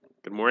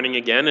Good morning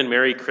again and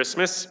Merry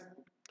Christmas.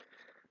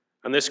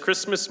 On this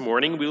Christmas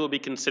morning, we will be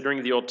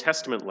considering the Old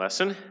Testament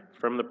lesson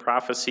from the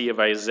prophecy of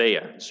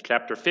Isaiah. It's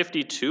chapter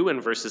 52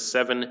 and verses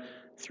 7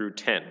 through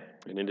 10,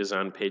 and it is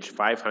on page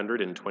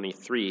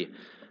 523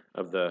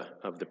 of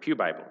the Pew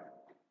Bible.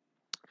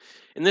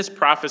 In this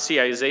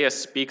prophecy, Isaiah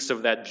speaks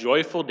of that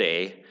joyful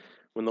day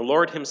when the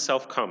Lord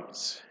himself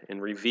comes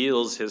and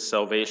reveals his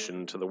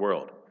salvation to the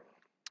world.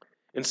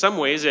 In some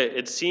ways,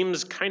 it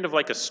seems kind of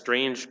like a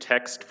strange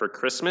text for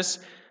Christmas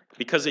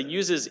because it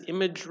uses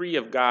imagery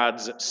of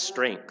God's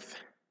strength,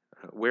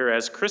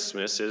 whereas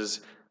Christmas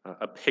is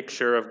a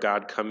picture of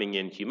God coming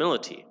in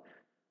humility.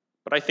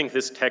 But I think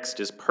this text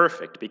is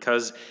perfect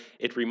because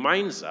it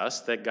reminds us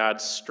that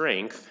God's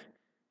strength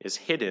is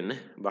hidden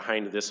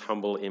behind this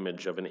humble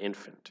image of an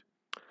infant.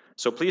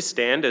 So please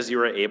stand as you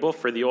are able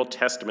for the Old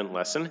Testament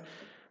lesson.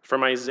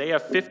 From Isaiah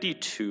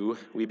 52,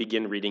 we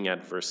begin reading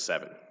at verse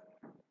 7.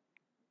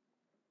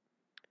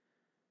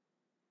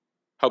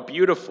 How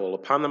beautiful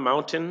upon the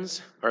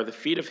mountains are the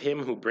feet of him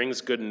who brings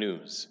good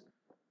news,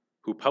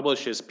 who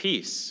publishes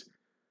peace,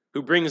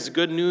 who brings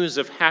good news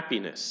of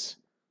happiness,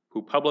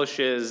 who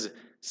publishes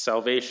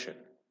salvation,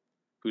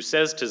 who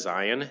says to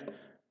Zion,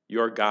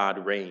 "Your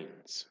God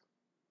reigns."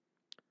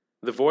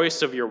 The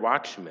voice of your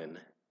watchmen,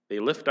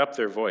 they lift up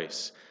their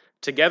voice.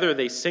 Together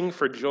they sing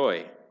for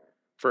joy.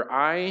 For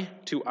eye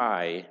to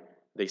eye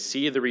they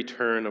see the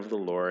return of the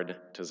Lord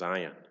to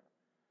Zion.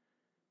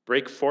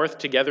 Break forth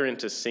together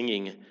into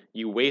singing,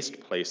 you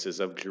waste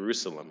places of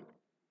Jerusalem.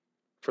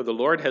 For the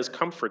Lord has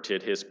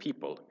comforted his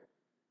people.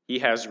 He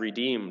has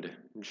redeemed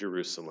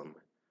Jerusalem.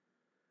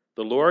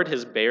 The Lord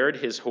has bared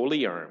his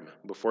holy arm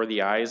before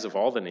the eyes of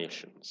all the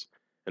nations,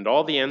 and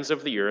all the ends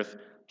of the earth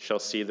shall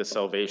see the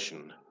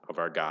salvation of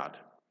our God.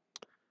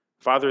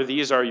 Father,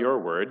 these are your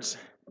words.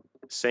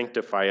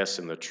 Sanctify us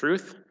in the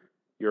truth.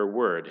 Your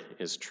word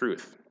is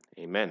truth.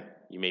 Amen.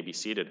 You may be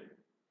seated.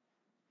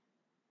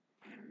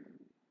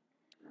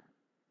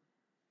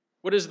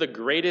 What is the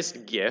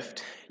greatest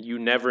gift you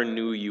never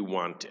knew you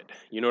wanted?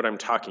 You know what I'm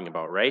talking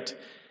about, right?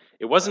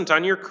 It wasn't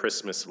on your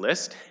Christmas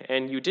list,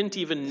 and you didn't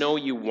even know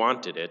you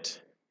wanted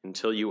it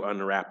until you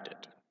unwrapped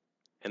it.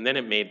 And then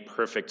it made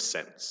perfect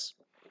sense.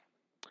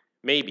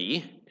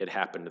 Maybe it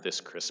happened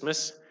this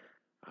Christmas,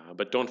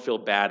 but don't feel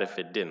bad if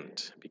it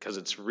didn't, because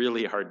it's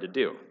really hard to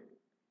do.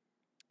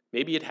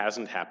 Maybe it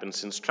hasn't happened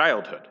since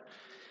childhood.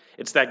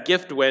 It's that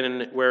gift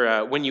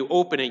when you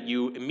open it,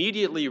 you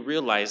immediately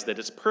realize that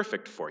it's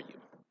perfect for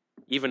you,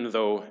 even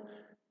though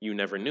you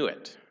never knew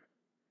it.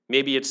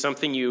 Maybe it's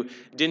something you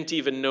didn't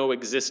even know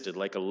existed,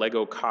 like a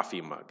Lego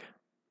coffee mug,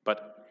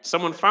 but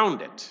someone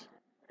found it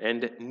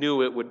and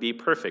knew it would be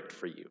perfect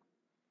for you.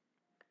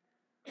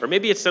 Or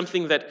maybe it's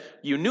something that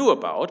you knew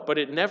about, but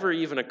it never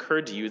even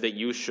occurred to you that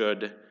you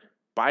should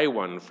buy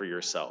one for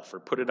yourself or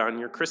put it on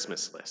your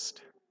Christmas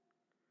list.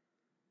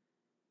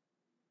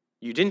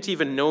 You didn't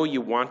even know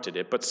you wanted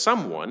it, but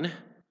someone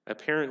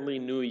apparently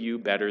knew you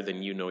better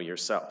than you know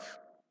yourself.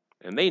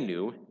 And they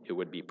knew it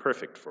would be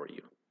perfect for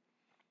you.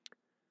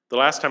 The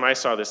last time I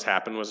saw this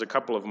happen was a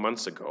couple of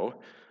months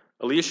ago.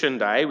 Alicia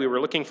and I, we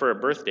were looking for a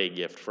birthday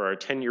gift for our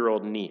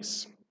 10-year-old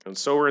niece. And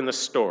so we're in the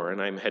store,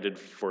 and I'm headed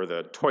for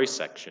the toy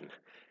section.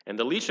 And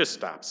Alicia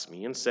stops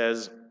me and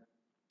says,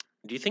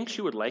 "Do you think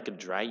she would like a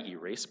dry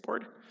erase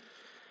board?"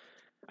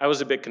 I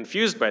was a bit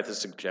confused by the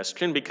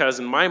suggestion because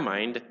in my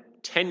mind,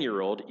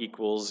 10-year-old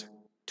equals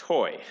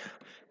toy.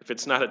 If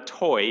it's not a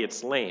toy,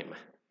 it's lame.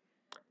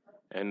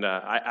 And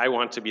I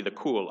want to be the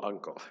cool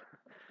uncle.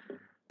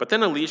 But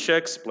then Alicia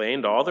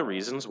explained all the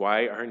reasons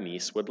why our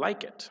niece would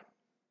like it.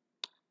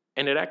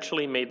 And it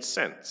actually made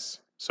sense.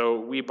 So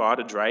we bought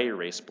a dry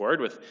erase board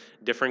with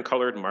different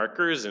colored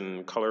markers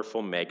and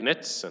colorful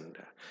magnets, and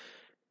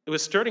it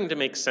was starting to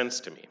make sense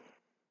to me.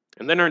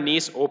 And then our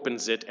niece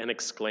opens it and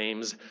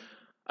exclaims,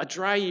 "A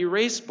dry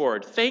erase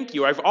board, thank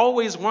you, I've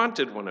always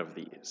wanted one of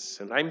these."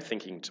 And I'm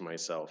thinking to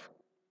myself,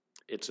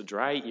 it's a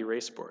dry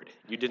erase board.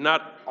 You did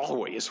not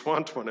always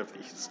want one of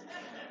these.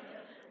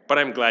 But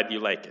I'm glad you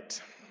like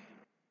it.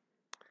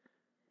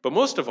 But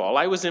most of all,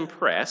 I was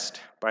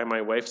impressed by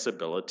my wife's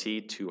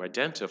ability to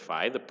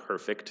identify the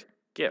perfect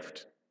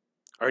gift.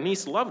 Our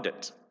niece loved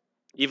it,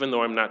 even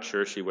though I'm not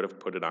sure she would have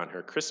put it on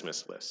her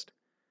Christmas list.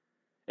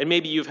 And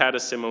maybe you've had a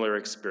similar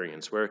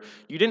experience where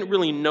you didn't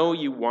really know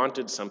you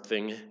wanted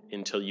something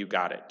until you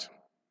got it.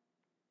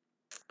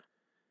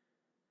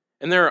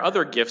 And there are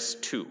other gifts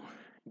too.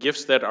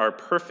 Gifts that are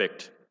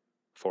perfect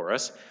for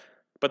us,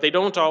 but they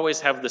don't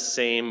always have the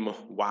same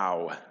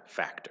wow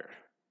factor.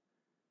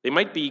 They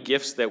might be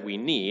gifts that we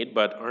need,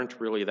 but aren't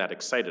really that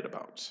excited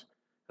about.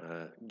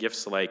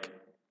 Gifts like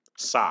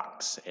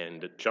socks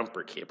and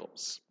jumper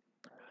cables.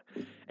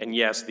 And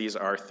yes, these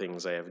are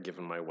things I have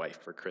given my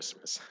wife for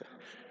Christmas.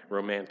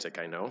 Romantic,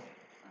 I know.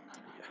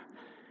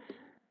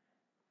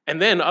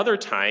 And then other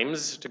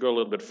times, to go a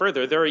little bit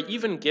further, there are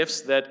even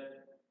gifts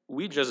that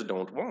we just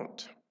don't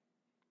want.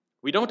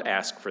 We don't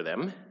ask for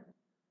them,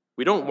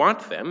 we don't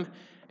want them,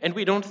 and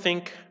we don't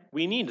think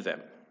we need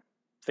them.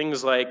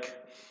 Things like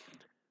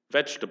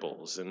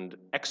vegetables and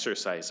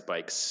exercise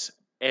bikes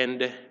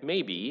and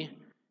maybe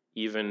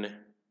even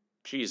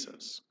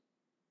Jesus.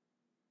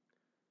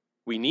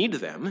 We need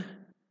them,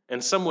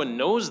 and someone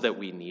knows that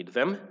we need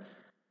them,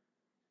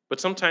 but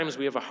sometimes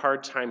we have a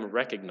hard time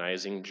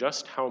recognizing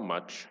just how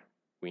much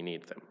we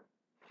need them.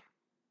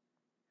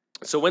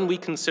 So when we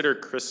consider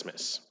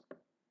Christmas,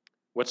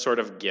 what sort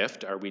of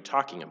gift are we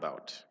talking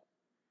about?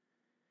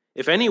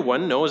 If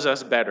anyone knows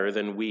us better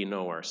than we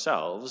know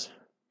ourselves,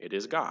 it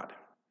is God.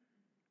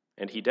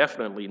 And he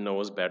definitely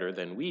knows better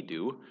than we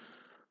do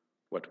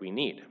what we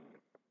need.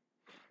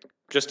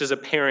 Just as a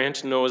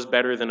parent knows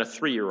better than a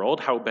 3-year-old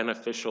how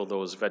beneficial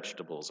those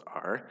vegetables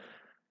are,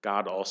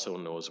 God also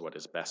knows what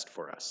is best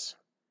for us,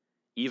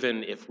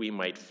 even if we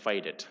might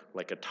fight it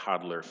like a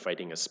toddler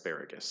fighting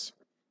asparagus.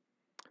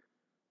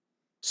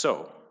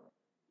 So,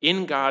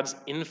 in God's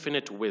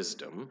infinite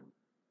wisdom,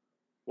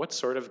 what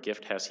sort of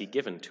gift has he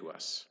given to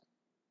us?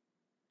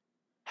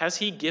 Has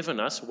he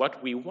given us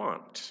what we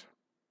want?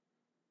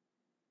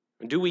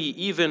 Do we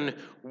even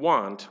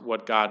want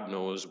what God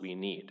knows we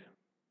need?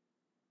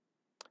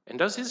 And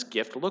does his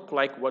gift look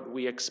like what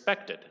we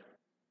expected?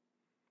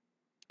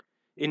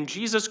 In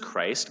Jesus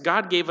Christ,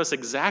 God gave us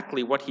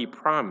exactly what he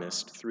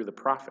promised through the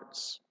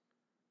prophets.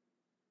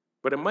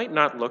 But it might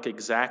not look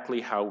exactly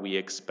how we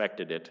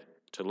expected it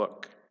to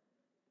look.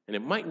 And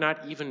it might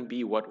not even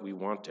be what we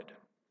wanted.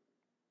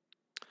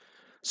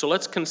 So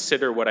let's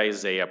consider what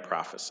Isaiah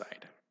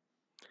prophesied.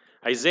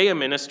 Isaiah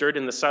ministered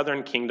in the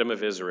southern kingdom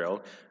of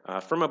Israel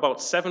from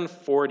about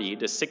 740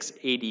 to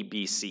 680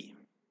 BC.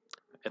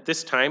 At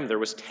this time, there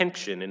was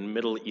tension in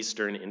Middle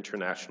Eastern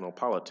international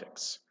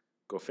politics.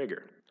 Go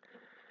figure.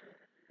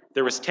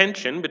 There was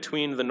tension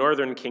between the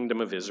northern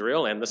kingdom of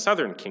Israel and the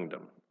southern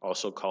kingdom,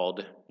 also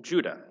called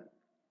Judah.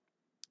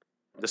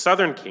 The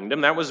southern kingdom,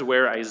 that was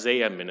where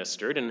Isaiah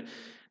ministered, and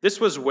this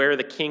was where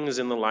the kings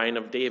in the line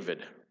of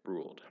David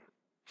ruled.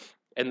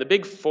 And the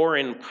big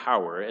foreign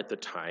power at the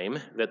time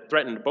that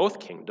threatened both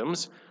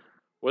kingdoms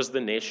was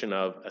the nation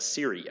of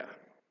Assyria.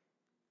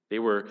 They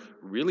were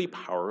really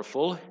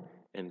powerful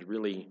and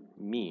really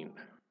mean.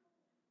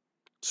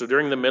 So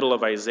during the middle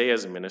of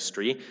Isaiah's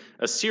ministry,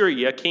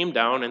 Assyria came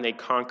down and they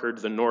conquered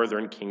the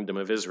northern kingdom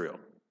of Israel.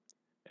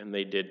 And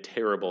they did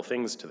terrible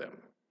things to them.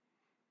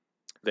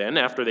 Then,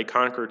 after they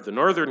conquered the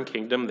northern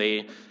kingdom,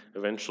 they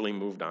eventually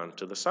moved on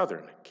to the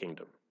southern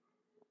kingdom.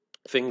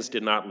 Things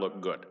did not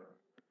look good.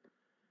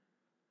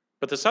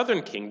 But the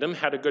southern kingdom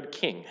had a good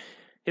king.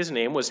 His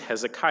name was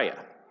Hezekiah.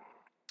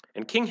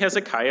 And King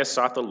Hezekiah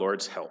sought the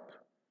Lord's help,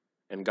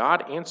 and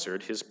God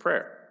answered his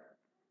prayer.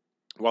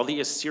 While the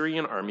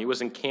Assyrian army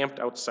was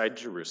encamped outside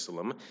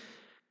Jerusalem,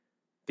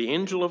 the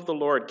angel of the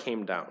Lord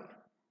came down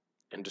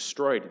and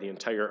destroyed the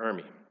entire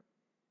army.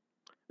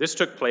 This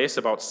took place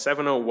about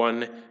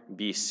 701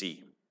 BC.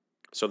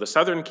 So the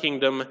southern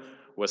kingdom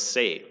was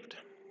saved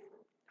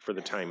for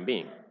the time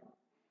being.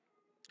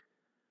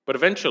 But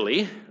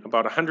eventually,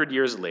 about 100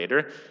 years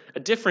later, a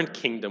different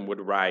kingdom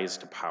would rise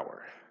to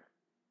power.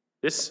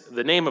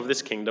 The name of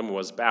this kingdom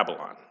was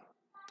Babylon.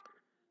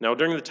 Now,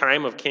 during the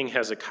time of King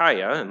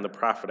Hezekiah and the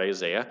prophet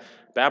Isaiah,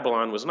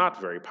 Babylon was not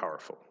very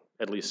powerful,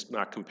 at least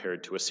not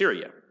compared to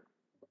Assyria.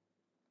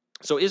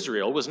 So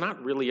Israel was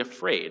not really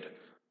afraid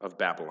of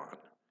Babylon.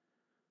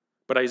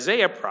 But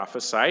Isaiah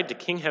prophesied to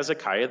King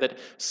Hezekiah that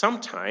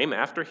sometime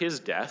after his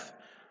death,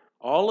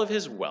 all of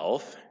his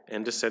wealth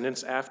and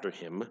descendants after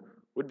him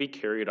would be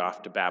carried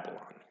off to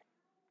Babylon.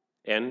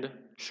 And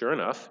sure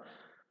enough,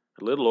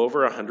 a little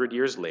over 100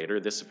 years later,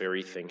 this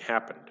very thing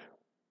happened.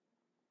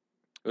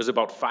 It was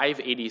about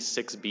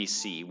 586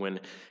 BC when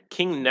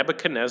King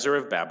Nebuchadnezzar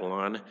of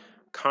Babylon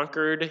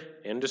conquered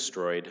and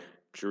destroyed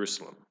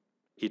Jerusalem.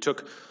 He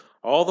took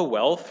all the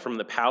wealth from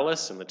the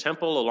palace and the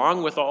temple,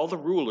 along with all the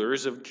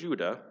rulers of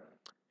Judah,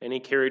 and he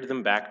carried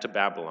them back to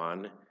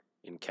Babylon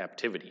in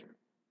captivity.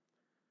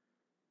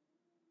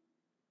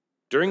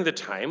 During the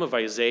time of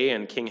Isaiah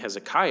and King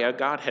Hezekiah,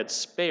 God had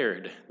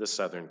spared the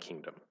southern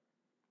kingdom.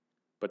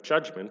 But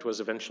judgment was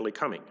eventually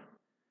coming,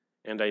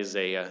 and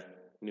Isaiah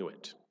knew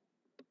it.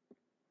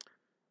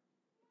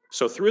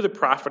 So through the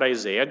prophet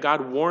Isaiah,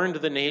 God warned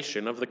the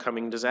nation of the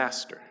coming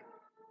disaster.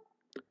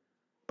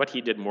 But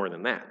he did more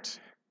than that.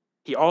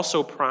 He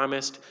also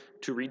promised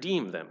to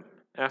redeem them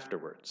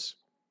afterwards.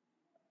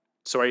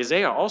 So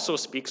Isaiah also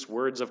speaks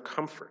words of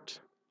comfort,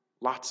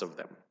 lots of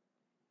them.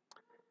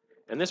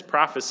 And this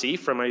prophecy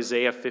from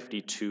Isaiah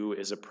 52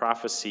 is a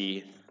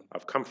prophecy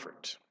of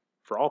comfort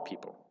for all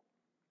people.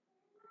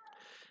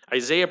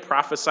 Isaiah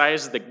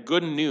prophesies that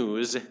good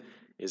news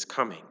is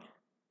coming.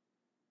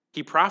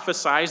 He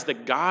prophesies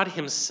that God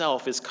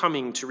himself is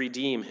coming to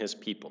redeem his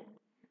people.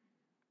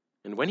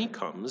 And when he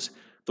comes,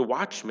 the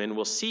watchman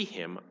will see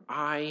him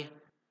eye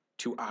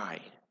to eye.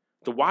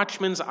 The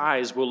watchman's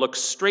eyes will look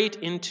straight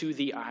into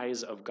the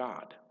eyes of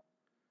God.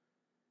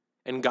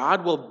 And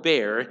God will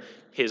bear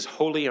his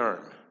holy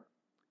arm.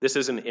 This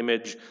is an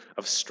image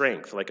of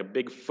strength, like a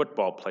big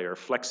football player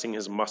flexing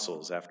his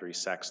muscles after he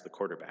sacks the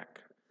quarterback.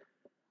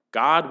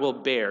 God will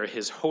bear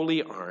his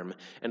holy arm,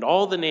 and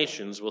all the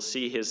nations will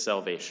see his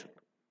salvation.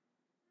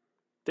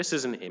 This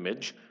is an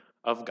image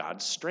of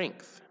God's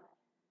strength.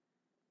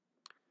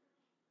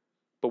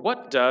 But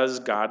what does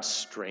God's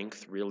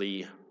strength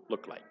really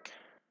look like?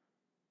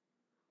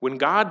 When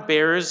God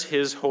bears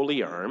his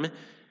holy arm,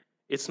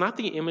 it's not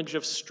the image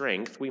of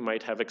strength we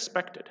might have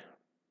expected.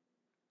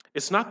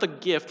 It's not the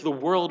gift the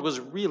world was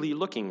really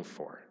looking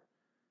for.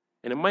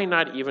 And it might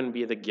not even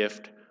be the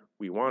gift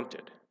we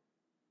wanted.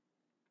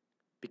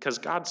 Because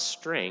God's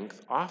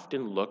strength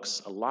often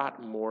looks a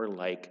lot more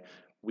like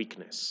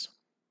weakness.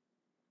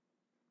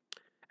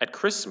 At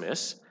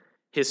Christmas,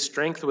 his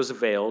strength was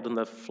veiled in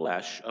the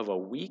flesh of a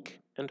weak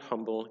and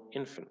humble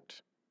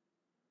infant.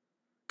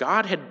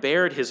 God had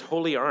bared his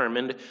holy arm,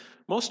 and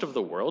most of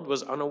the world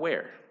was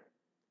unaware.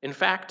 In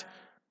fact,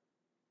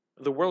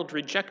 the world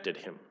rejected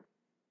him.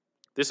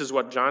 This is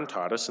what John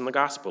taught us in the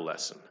gospel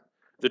lesson.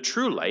 The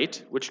true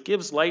light, which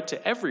gives light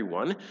to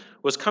everyone,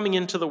 was coming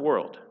into the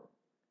world.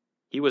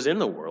 He was in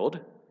the world,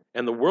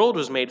 and the world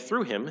was made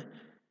through him,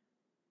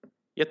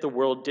 yet the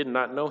world did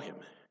not know him.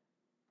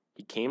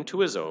 He came to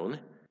his own,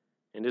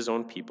 and his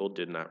own people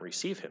did not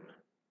receive him.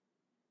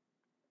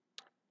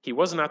 He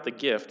was not the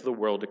gift the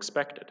world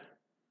expected.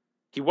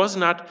 He was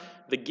not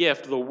the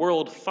gift the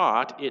world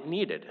thought it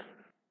needed.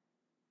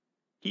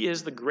 He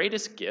is the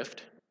greatest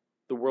gift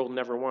the world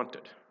never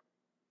wanted.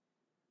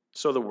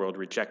 So the world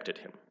rejected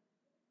him.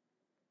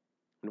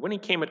 And when he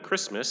came at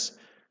Christmas,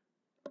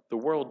 the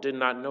world did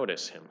not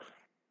notice him.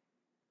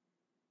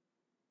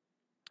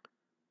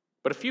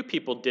 But a few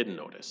people did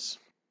notice.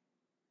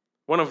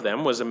 One of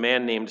them was a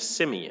man named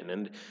Simeon,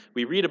 and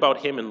we read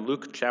about him in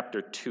Luke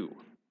chapter 2.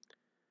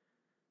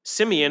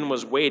 Simeon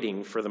was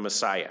waiting for the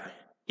Messiah.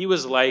 He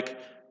was like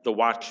the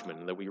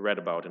watchman that we read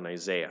about in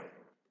Isaiah.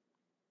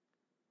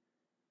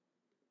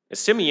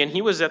 Simeon,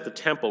 he was at the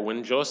temple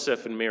when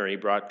Joseph and Mary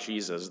brought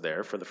Jesus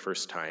there for the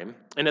first time.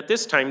 And at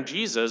this time,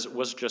 Jesus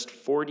was just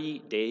 40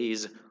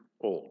 days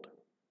old.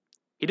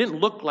 He didn't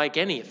look like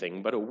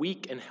anything but a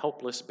weak and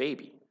helpless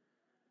baby.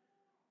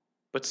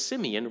 But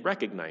Simeon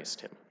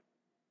recognized him.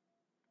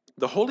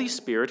 The Holy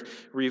Spirit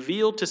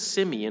revealed to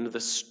Simeon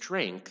the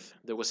strength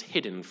that was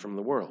hidden from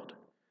the world.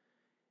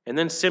 And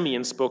then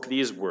Simeon spoke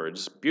these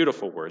words,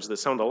 beautiful words that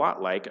sound a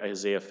lot like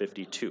Isaiah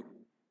 52.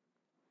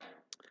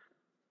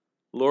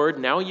 Lord,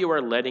 now you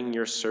are letting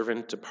your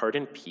servant depart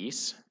in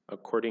peace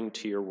according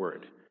to your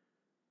word.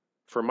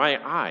 For my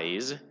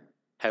eyes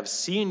have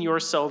seen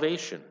your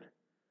salvation,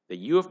 that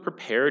you have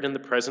prepared in the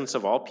presence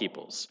of all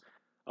peoples,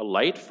 a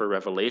light for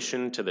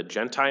revelation to the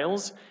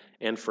Gentiles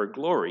and for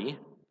glory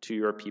to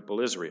your people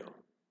Israel.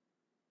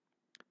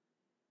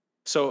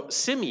 So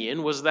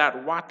Simeon was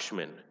that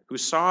watchman who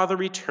saw the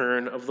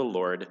return of the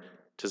Lord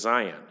to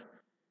Zion.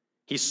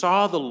 He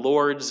saw the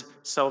Lord's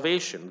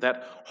salvation,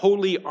 that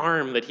holy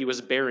arm that he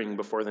was bearing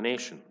before the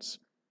nations.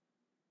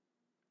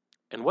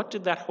 And what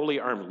did that holy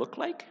arm look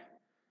like?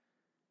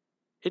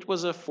 It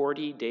was a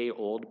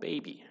 40-day-old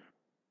baby.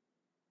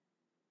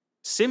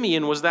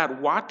 Simeon was that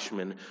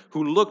watchman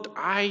who looked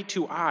eye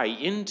to eye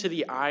into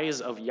the eyes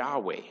of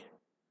Yahweh,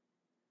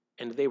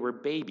 and they were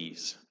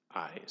babies'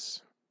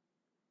 eyes.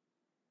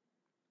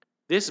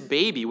 This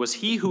baby was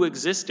he who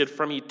existed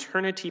from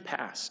eternity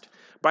past.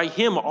 By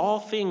him all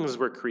things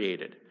were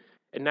created,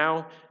 and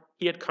now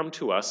he had come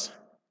to us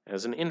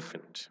as an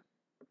infant.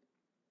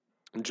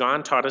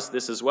 John taught us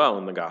this as well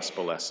in the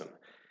gospel lesson.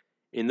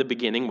 In the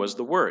beginning was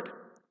the Word,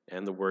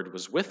 and the Word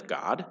was with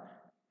God,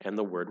 and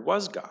the Word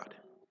was God.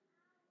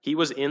 He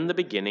was in the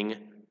beginning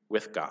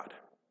with God.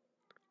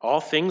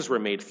 All things were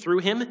made through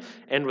him,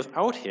 and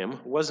without him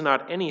was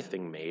not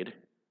anything made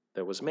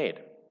that was made.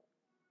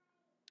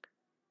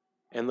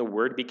 And the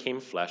Word became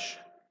flesh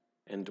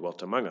and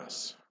dwelt among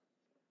us.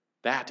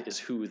 That is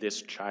who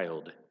this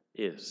child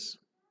is.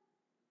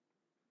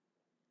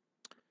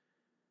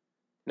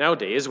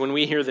 Nowadays, when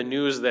we hear the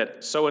news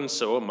that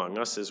so-and-so among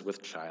us is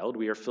with child,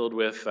 we are filled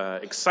with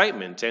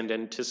excitement and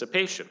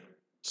anticipation.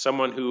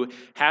 Someone who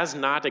has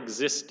not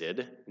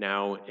existed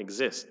now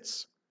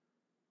exists.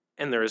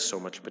 And there is so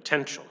much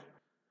potential.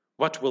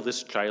 What will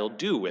this child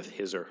do with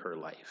his or her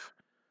life?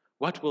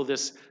 What will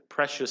this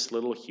precious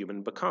little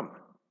human become?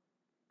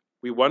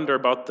 We wonder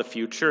about the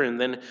future,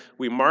 and then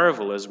we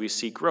marvel as we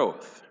see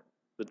growth.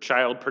 The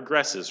child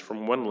progresses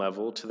from one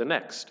level to the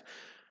next.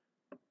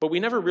 But we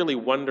never really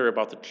wonder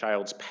about the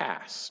child's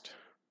past.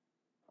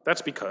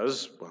 That's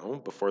because, well,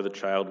 before the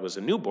child was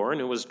a newborn,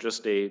 it was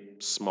just a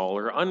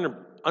smaller,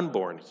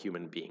 unborn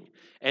human being.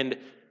 And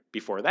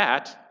before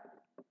that,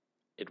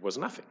 it was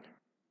nothing.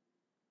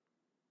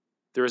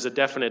 There is a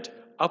definite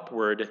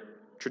upward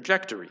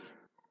trajectory.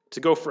 To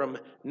go from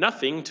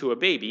nothing to a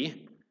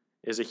baby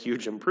is a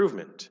huge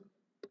improvement.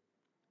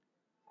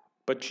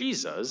 But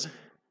Jesus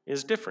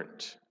is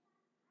different.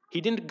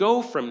 He didn't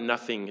go from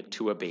nothing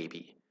to a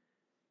baby.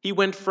 He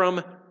went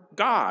from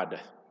God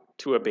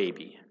to a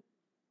baby,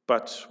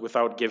 but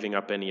without giving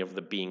up any of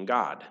the being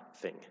God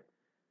thing.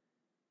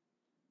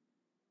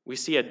 We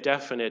see a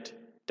definite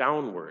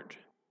downward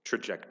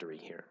trajectory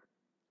here.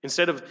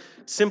 Instead of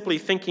simply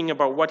thinking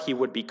about what he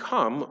would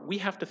become, we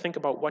have to think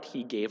about what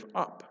he gave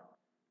up.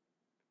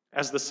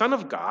 As the Son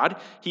of God,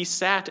 he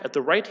sat at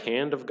the right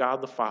hand of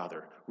God the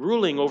Father,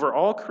 ruling over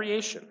all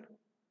creation.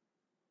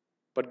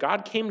 but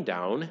God came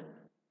down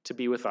to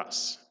be with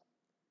us.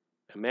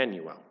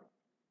 Emmanuel.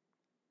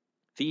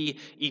 The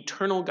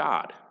eternal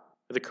God,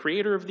 the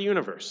creator of the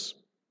universe,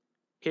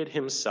 hid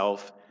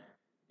himself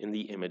in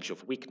the image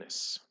of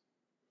weakness.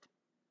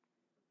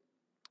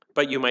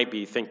 But you might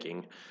be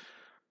thinking,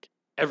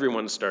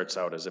 everyone starts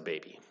out as a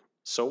baby.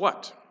 So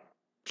what?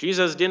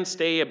 Jesus didn't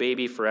stay a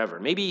baby forever.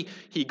 Maybe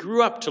he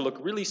grew up to look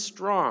really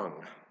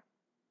strong.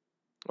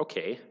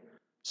 Okay,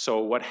 so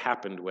what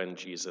happened when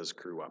Jesus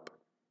grew up?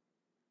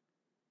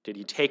 Did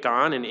he take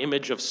on an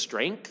image of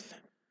strength?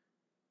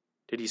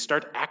 Did he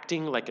start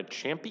acting like a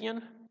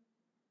champion?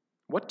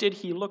 What did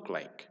he look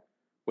like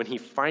when he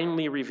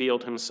finally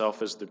revealed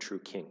himself as the true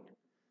king?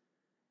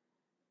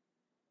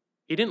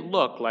 He didn't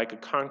look like a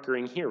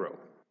conquering hero.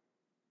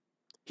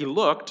 He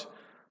looked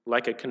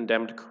like a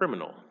condemned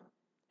criminal,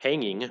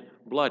 hanging,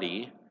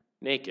 bloody,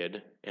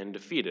 naked, and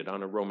defeated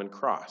on a Roman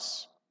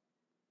cross.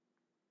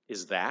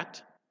 Is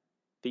that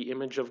the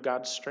image of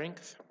God's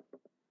strength?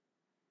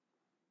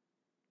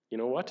 You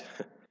know what?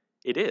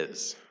 It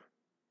is.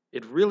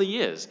 It really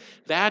is.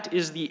 That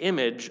is the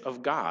image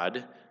of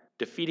God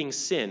defeating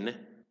sin,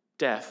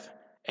 death,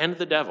 and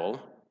the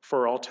devil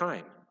for all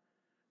time.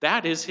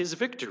 That is his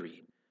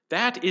victory.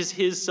 That is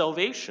his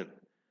salvation.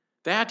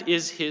 That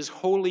is his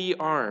holy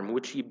arm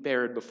which he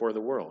bared before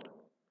the world.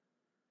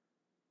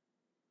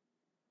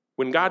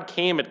 When God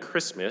came at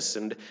Christmas,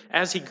 and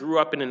as he grew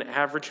up in an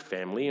average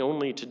family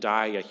only to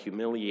die a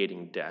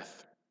humiliating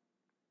death,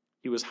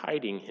 he was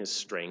hiding his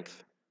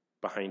strength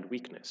behind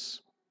weakness.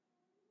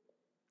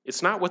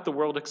 It's not what the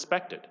world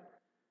expected,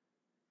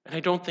 and I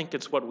don't think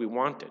it's what we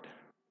wanted.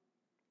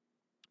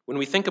 When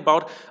we think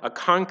about a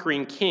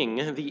conquering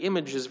king, the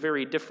image is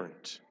very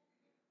different.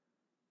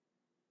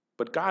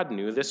 But God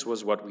knew this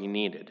was what we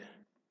needed.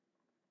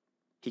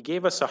 He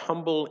gave us a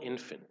humble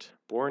infant,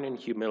 born in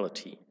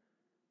humility,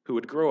 who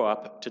would grow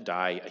up to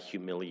die a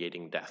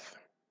humiliating death.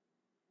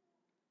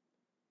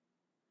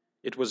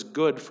 It was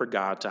good for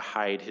God to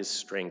hide his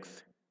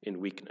strength in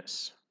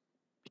weakness,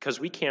 because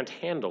we can't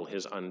handle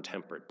his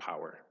untempered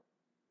power.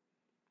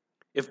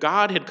 If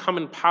God had come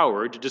in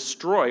power to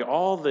destroy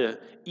all the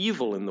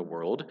evil in the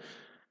world,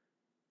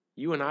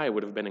 you and I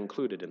would have been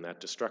included in that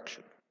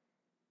destruction.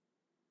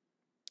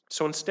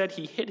 So instead,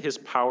 he hid his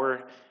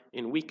power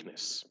in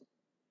weakness.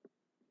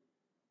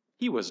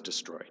 He was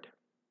destroyed.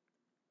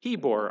 He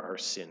bore our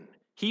sin.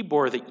 He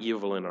bore the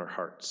evil in our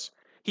hearts.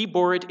 He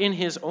bore it in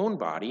his own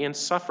body and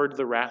suffered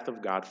the wrath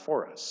of God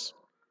for us.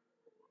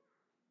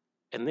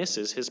 And this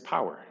is his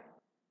power.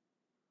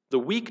 The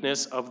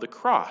weakness of the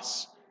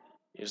cross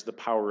is the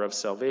power of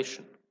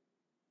salvation.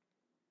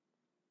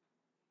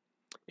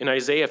 In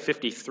Isaiah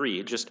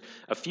 53, just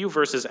a few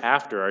verses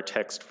after our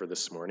text for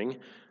this morning,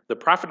 the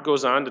prophet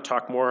goes on to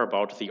talk more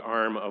about the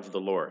arm of the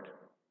Lord.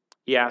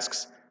 He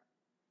asks,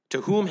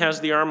 "To whom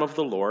has the arm of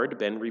the Lord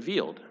been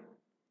revealed?"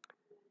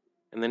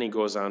 And then he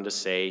goes on to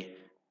say,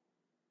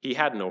 "He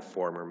had no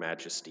form or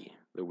majesty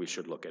that we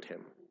should look at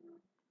him.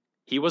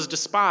 He was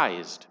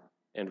despised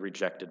and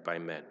rejected by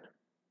men.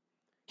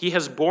 He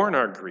has borne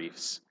our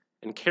griefs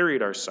and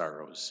carried our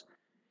sorrows.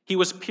 He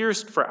was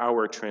pierced for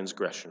our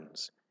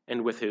transgressions,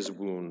 and with his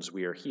wounds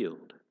we are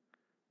healed."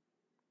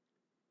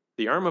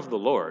 The arm of the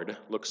Lord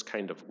looks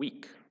kind of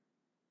weak.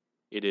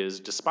 It is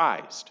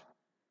despised,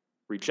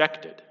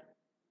 rejected,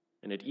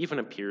 and it even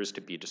appears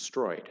to be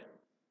destroyed.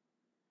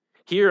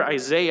 Here,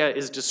 Isaiah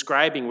is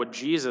describing what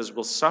Jesus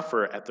will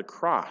suffer at the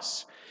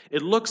cross.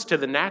 It looks to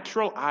the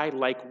natural eye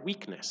like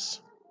weakness,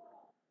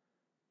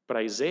 but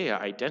Isaiah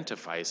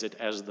identifies it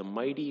as the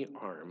mighty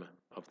arm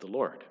of the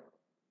Lord.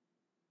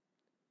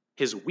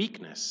 His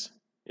weakness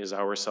is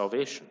our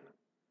salvation,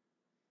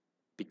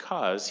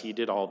 because he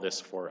did all this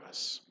for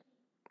us.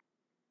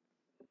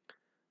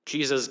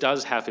 Jesus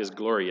does have his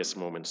glorious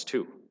moments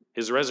too.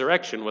 His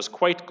resurrection was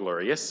quite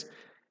glorious,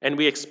 and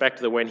we expect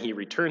that when he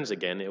returns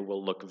again, it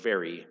will look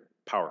very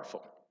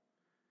powerful.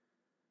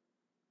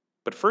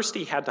 But first,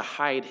 he had to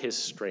hide his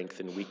strength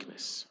in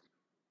weakness,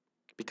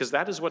 because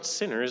that is what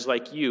sinners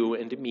like you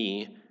and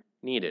me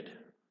needed.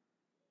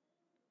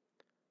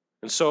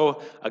 And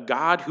so, a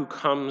God who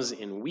comes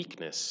in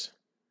weakness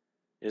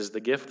is the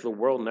gift the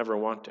world never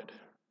wanted,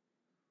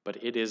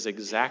 but it is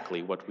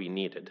exactly what we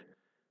needed.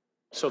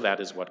 So that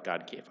is what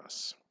God gave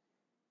us.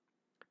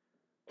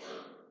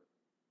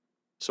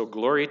 So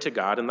glory to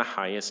God in the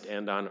highest,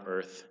 and on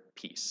earth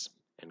peace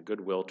and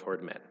goodwill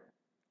toward men.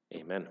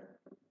 Amen.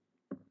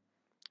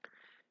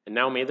 And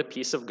now may the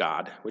peace of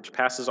God, which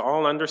passes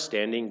all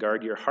understanding,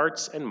 guard your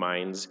hearts and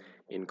minds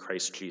in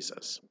Christ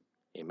Jesus.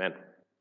 Amen.